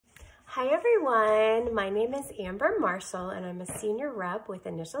Hi everyone, my name is Amber Marshall and I'm a senior rep with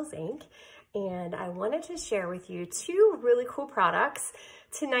Initials Inc. And I wanted to share with you two really cool products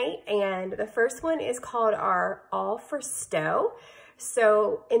tonight. And the first one is called our All for Stow.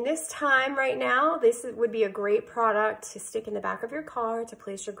 So in this time right now, this would be a great product to stick in the back of your car to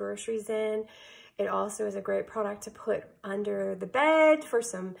place your groceries in. It also is a great product to put under the bed for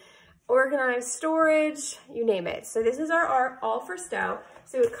some organized storage, you name it. So this is our All for Stow.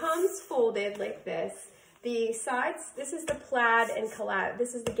 So it comes folded like this. The sides, this is the plaid and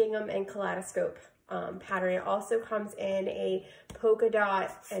this is the gingham and kaleidoscope pattern. It also comes in a polka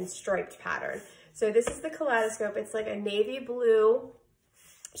dot and striped pattern. So this is the kaleidoscope. It's like a navy blue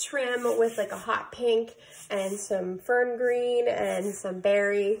trim with like a hot pink and some fern green and some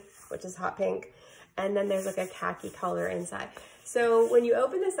berry, which is hot pink. And then there's like a khaki color inside. So when you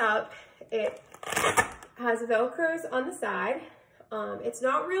open this up, it has Velcros on the side. It's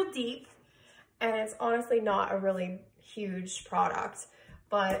not real deep, and it's honestly not a really huge product.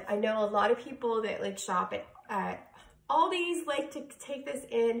 But I know a lot of people that like shop at Aldi's like to take this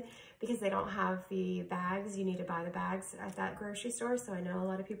in because they don't have the bags. You need to buy the bags at that grocery store. So I know a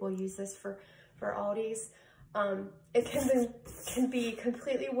lot of people use this for Aldi's. It can be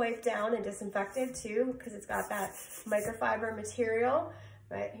completely wiped down and disinfected too, because it's got that microfiber material.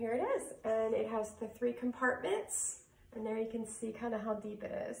 But here it is, and it has the 3 compartments, and there you can see kind of how deep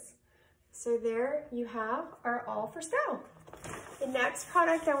it is. So there you have our All for Stow. The next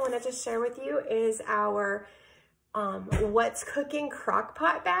product I wanted to share with you is our What's Cooking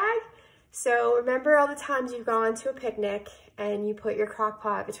Crockpot bag. So remember all the times you've gone to a picnic and you put your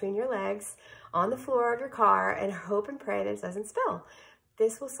crockpot between your legs on the floor of your car and hope and pray that it doesn't spill.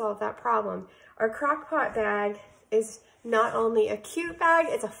 This will solve that problem. Our crockpot bag is not only a cute bag,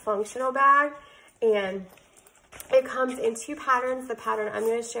 it's a functional bag, and it comes in 2 patterns. The pattern I'm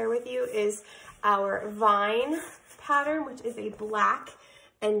going to share with you is our Vine pattern, which is a black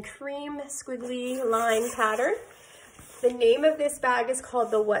and cream squiggly line pattern. The name of this bag is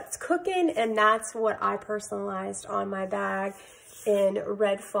called the What's Cooking, and that's what I personalized on my bag in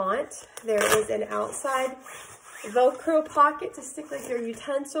red font. There is an outside Velcro pocket to stick like your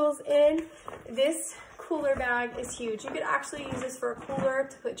utensils in. This cooler bag is huge. You could actually use this for a cooler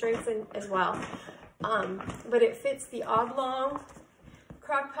to put drinks in as well. But it fits the oblong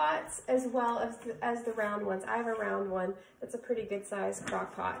crock pots as well as the round ones. I have a round one. That's a pretty good size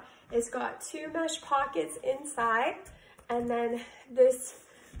crock pot. It's got 2 mesh pockets inside, and then this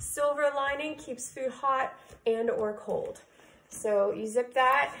silver lining keeps food hot and or cold. So you zip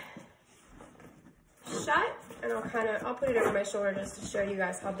that shut, and I'll put it over my shoulder just to show you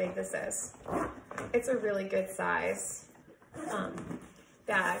guys how big this is. It's a really good size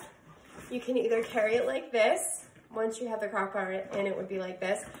bag. You can either carry it like this. Once you have the crock pot in, it would be like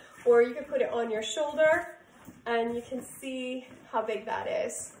this. Or you can put it on your shoulder, and you can see how big that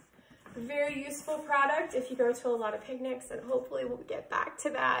is. Very useful product if you go to a lot of picnics, and hopefully we'll get back to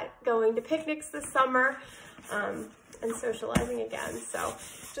that, going to picnics this summer and socializing again. So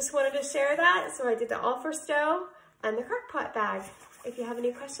just wanted to share that. So I did the All for Stow and the crock pot bag. If you have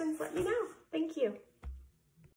any questions, let me know. Thank you.